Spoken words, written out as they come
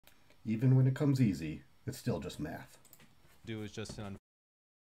Even when it comes easy, it's still just math. Do is just an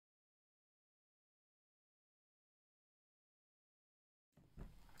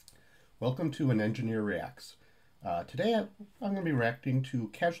Welcome to An Engineer Reacts. Today I'm going to be reacting to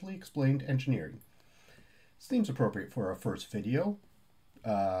Casually Explained Engineering. Seems appropriate for our first video.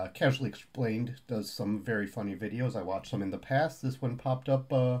 Casually Explained does some very funny videos. I watched some in the past. This one popped up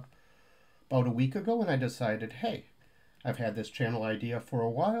about a week ago and I decided, hey, I've had this channel idea for a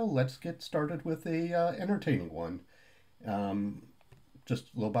while. Let's get started with a entertaining one. Just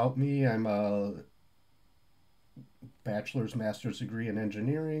a little about me. I'm a bachelor's, master's degree in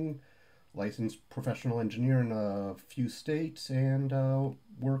engineering, licensed professional engineer in a few states, and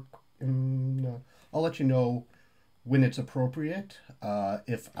work in. I'll let you know when it's appropriate.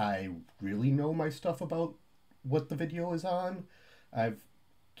 If I really know my stuff about what the video is on, I've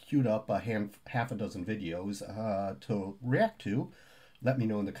queued up half a dozen videos to react to. Let me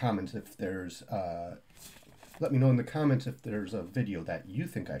know in the comments if there's a video that you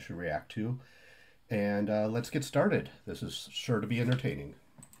think I should react to. And let's get started. This is sure to be entertaining.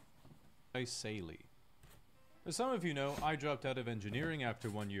 Saley. As some of you know, I dropped out of engineering after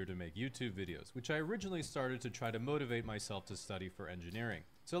 1 year to make YouTube videos, which I originally started to try to motivate myself to study for engineering.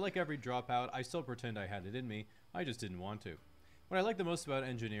 So like every dropout, I still pretend I had it in me, I just didn't want to. What I like the most about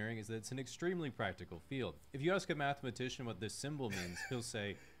engineering is that it's an extremely practical field. If you ask a mathematician what this symbol means, he'll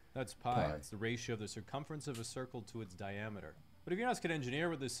say, that's pi. It's the ratio of the circumference of a circle to its diameter. But if you ask an engineer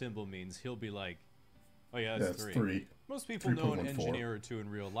what this symbol means, he'll be like, oh yeah, that's three. Most people know an engineer or two in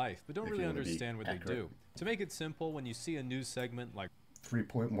real life, but don't really understand what they do. To make it simple, when you see a news segment like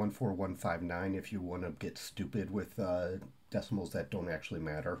 3.14159 if you want to get stupid with decimals that don't actually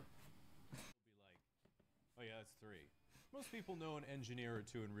matter. Oh yeah, that's 3. Most people know an engineer or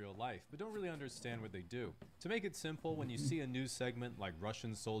two in real life, but don't really understand what they do. To make it simple, when you see a news segment like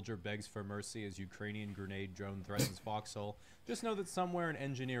Russian soldier begs for mercy as Ukrainian grenade drone threatens foxhole, just know that somewhere an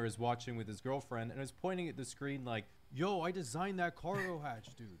engineer is watching with his girlfriend and is pointing at the screen like, yo, I designed that cargo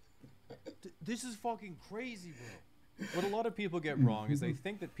hatch, dude. This is fucking crazy, bro. What a lot of people get wrong is they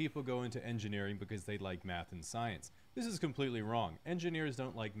think that people go into engineering because they like math and science. This is completely wrong. Engineers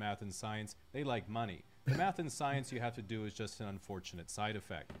don't like math and science, they like money. The math and science you have to do is just an unfortunate side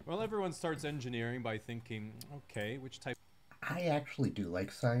effect. Well, everyone starts engineering by thinking, okay, which type... I actually do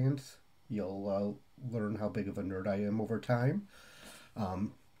like science. You'll learn how big of a nerd I am over time.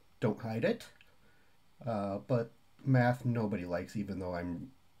 Don't hide it. But math nobody likes, even though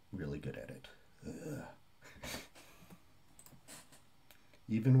I'm really good at it. Ugh.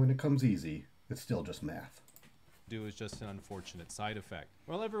 Even when it comes easy, it's still just math. Do is just an unfortunate side effect.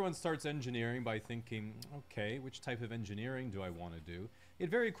 Well, everyone starts engineering by thinking, okay, which type of engineering do I want to do? It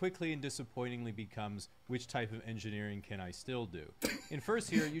very quickly and disappointingly becomes, which type of engineering can I still do? In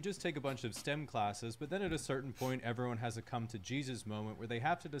first year, you just take a bunch of STEM classes, but then at a certain point, everyone has a come to Jesus moment where they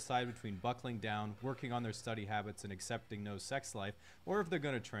have to decide between buckling down, working on their study habits, and accepting no sex life, or if they're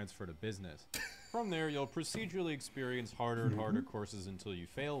going to transfer to business. From there, you'll procedurally experience harder and harder courses until you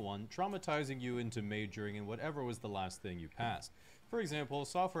fail one, traumatizing you into majoring in whatever was the last thing you passed. For example,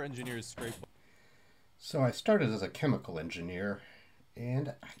 software engineers scrape... So I started as a chemical engineer,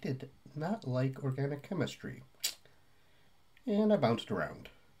 and I did not like organic chemistry. And I bounced around.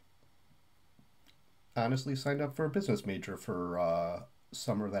 Honestly, signed up for a business major for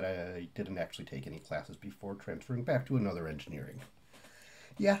summer that I didn't actually take any classes before transferring back to another engineering.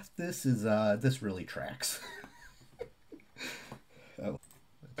 Yeah, this really tracks.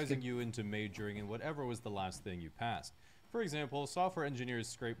 Traumatizing you into majoring in whatever was the last thing you passed. For example, software engineers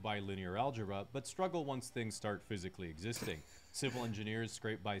scrape by linear algebra, but struggle once things start physically existing. Civil engineers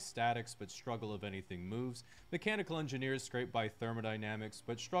scrape by statics, but struggle if anything moves. Mechanical engineers scrape by thermodynamics,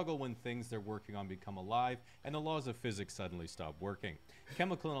 but struggle when things they're working on become alive and the laws of physics suddenly stop working.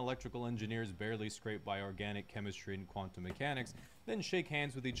 Chemical and electrical engineers barely scrape by organic chemistry and quantum mechanics, then shake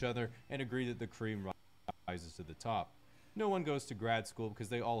hands with each other and agree that the cream rises to the top. No one goes to grad school because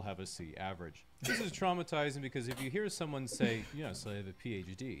they all have a C average. This is traumatizing because if you hear someone say, yes, I have a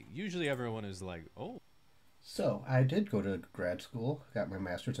PhD, usually everyone is like, oh. So I did go to grad school, got my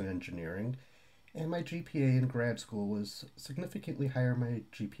master's in engineering, and my GPA in grad school was significantly higher than my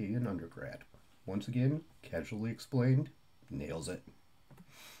GPA in undergrad. Once again, Casually Explained, nails it.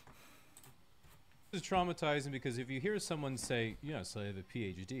 This is traumatizing because if you hear someone say, yes, I have a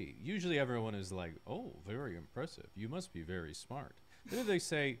PhD, usually everyone is like, oh, very impressive. You must be very smart. Then if they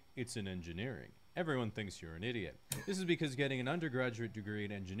say, it's in engineering, everyone thinks you're an idiot. This is because getting an undergraduate degree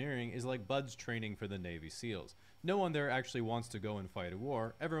in engineering is like buds training for the Navy SEALs. No one there actually wants to go and fight a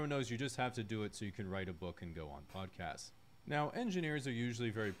war. Everyone knows you just have to do it so you can write a book and go on podcasts. Now, engineers are usually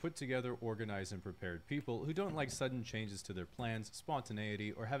very put together, organized, and prepared people who don't like sudden changes to their plans,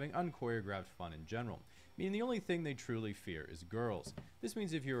 spontaneity, or having unchoreographed fun in general. Meaning the only thing they truly fear is girls. This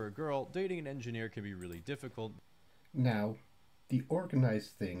means if you're a girl, dating an engineer can be really difficult. Now, the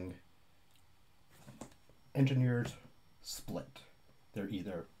organized thing, engineers split. They're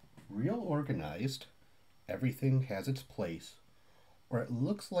either real organized, everything has its place, or it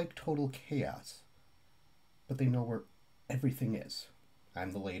looks like total chaos, but they know where everything is.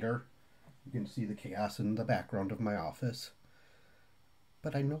 I'm the later. You can see the chaos in the background of my office,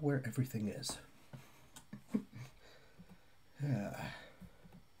 but I know where everything is.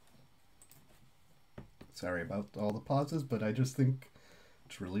 Sorry about all the pauses, but I just think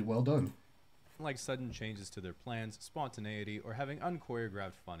it's really well done. Like sudden changes to their plans, spontaneity, or having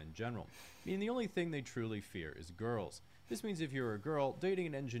unchoreographed fun in general. Meaning the only thing they truly fear is girls. This means if you're a girl, dating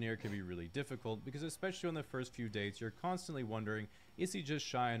an engineer can be really difficult because especially on the first few dates, you're constantly wondering, is he just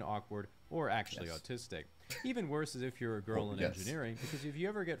shy and awkward or actually autistic? Even worse is if you're a girl in engineering, because if you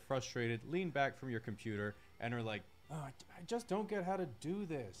ever get frustrated, lean back from your computer and are like, oh, I just don't get how to do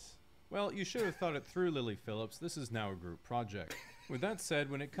this. Well, you should have thought it through, Lily Phillips. This is now a group project. With that said,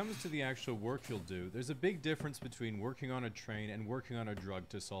 when it comes to the actual work you'll do, there's a big difference between working on a train and working on a drug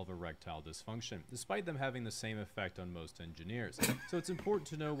to solve erectile dysfunction, despite them having the same effect on most engineers. So it's important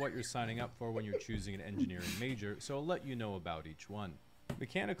to know what you're signing up for when you're choosing an engineering major, so I'll let you know about each one.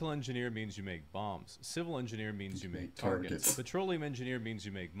 Mechanical engineer means you make bombs. Civil engineer means you make targets. Petroleum engineer means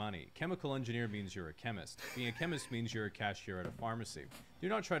you make money. Chemical engineer means you're a chemist. Being a chemist means you're a cashier at a pharmacy. Do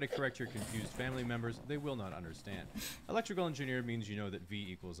not try to correct your confused family members. They will not understand. Electrical engineer means you know that V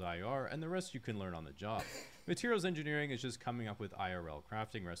equals IR, and the rest you can learn on the job. Materials engineering is just coming up with IRL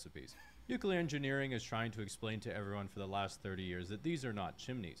crafting recipes. Nuclear engineering is trying to explain to everyone for the last 30 years that these are not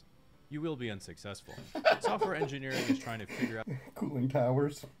chimneys. You will be unsuccessful. Software engineering is trying to figure out cooling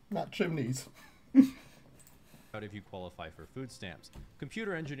towers, not chimneys. If you qualify for food stamps.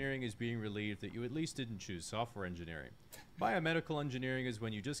 Computer engineering is being relieved that you at least didn't choose software engineering. Biomedical engineering is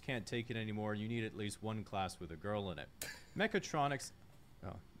when you just can't take it anymore and you need at least one class with a girl in it. Mechatronics,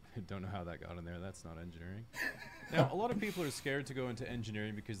 oh, I don't know how that got in there, that's not engineering. Now, a lot of people are scared to go into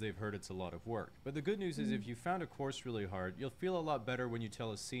engineering because they've heard it's a lot of work. But the good news is if you found a course really hard, you'll feel a lot better when you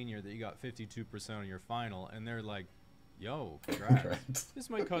tell a senior that you got 52% on your final and they're like, yo, congrats. This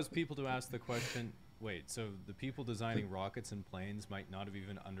might cause people to ask the question, wait, so the people designing rockets and planes might not have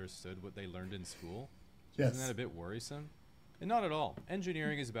even understood what they learned in school? Yes. Isn't that a bit worrisome? And not at all.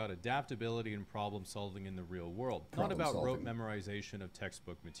 Engineering is about adaptability and problem solving in the real world, not about rote memorization of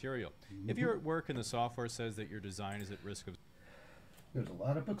textbook material. If you're at work and the software says that your design is at risk of... There's a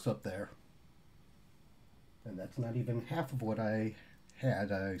lot of books up there. And that's not even half of what I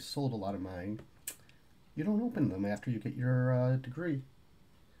had. I sold a lot of mine. You don't open them after you get your degree.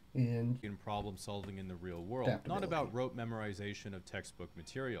 In problem solving in the real world, not about rote memorization of textbook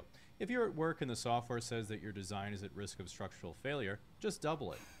material. If you're at work and the software says that your design is at risk of structural failure, just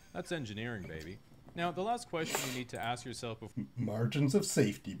double it. That's engineering, baby. Now, the last question you need to ask yourself before... Margins of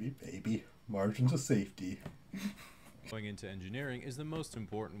safety, baby. Margins of safety. Going into engineering is the most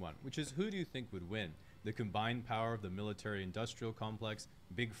important one, which is who do you think would win? The combined power of the military-industrial complex,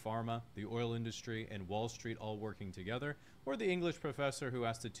 big pharma, the oil industry, and Wall Street all working together, or the English professor who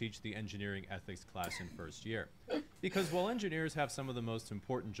has to teach the engineering ethics class in first year? Because while engineers have some of the most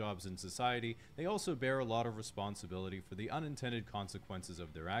important jobs in society, they also bear a lot of responsibility for the unintended consequences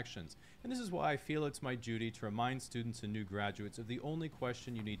of their actions. And this is why I feel it's my duty to remind students and new graduates of the only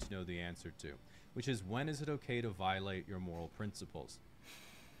question you need to know the answer to, which is when is it okay to violate your moral principles?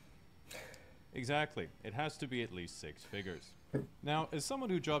 Exactly. It has to be at least 6 figures. Now, as someone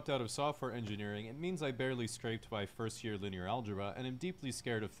who dropped out of software engineering, it means I barely scraped by first-year linear algebra and am deeply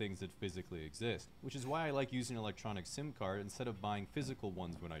scared of things that physically exist, which is why I like using an electronic SIM card instead of buying physical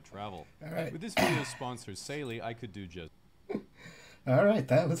ones when I travel. With this video's sponsor, Saley, I could do just... Alright,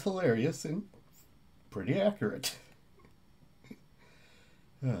 that was hilarious and pretty accurate.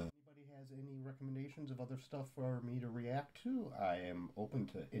 Anybody has any recommendations of other stuff for me to react to? I am open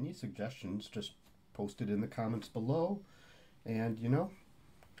to any suggestions. Just post it in the comments below. And, you know,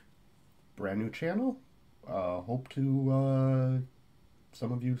 brand new channel. Hope to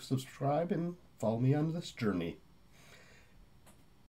some of you subscribe and follow me on this journey.